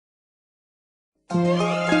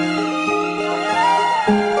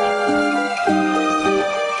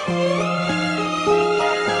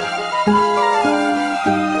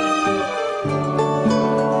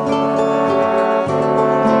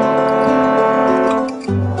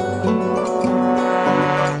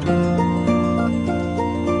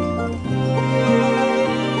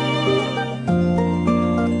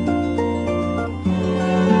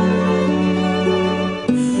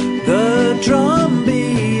Drum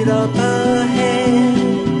beat up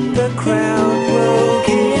ahead, the crowd broke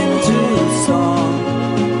into song.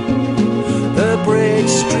 The bridge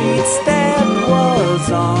street step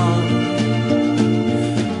was on.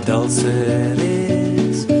 Dulcet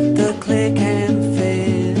is the click and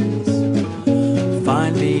fizz.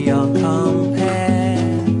 Find me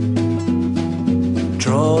uncompared.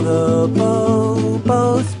 Draw the bow,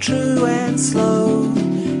 both true and slow,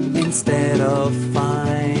 instead of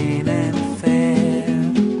fine and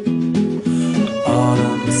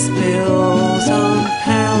spills on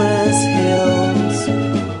palace hills.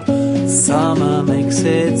 Summer makes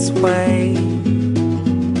its way.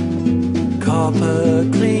 Copper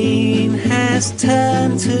clean has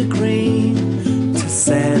turned to green to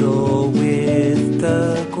settle with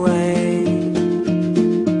the grey.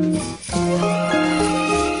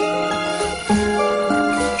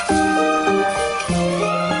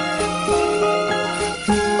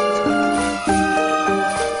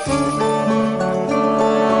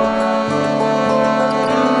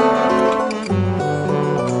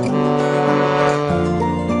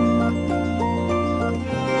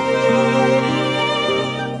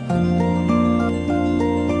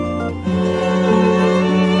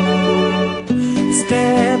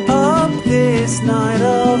 Step up this night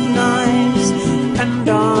of nights, and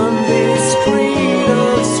on this street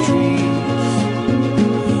of streets,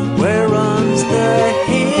 where runs the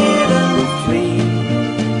hidden fleet.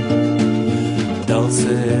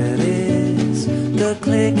 Dulcet is the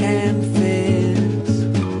click and fizz.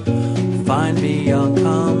 Find me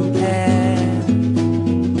uncompared.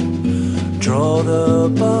 Draw the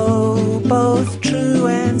bow, both true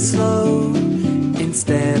and slow,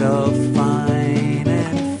 instead of fine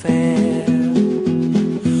and fair.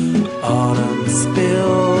 Autumn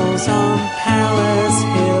spills on palace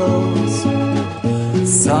hills.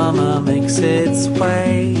 Summer makes its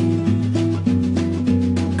way.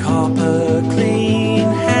 Copper clean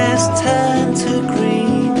has turned to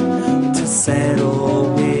green to settle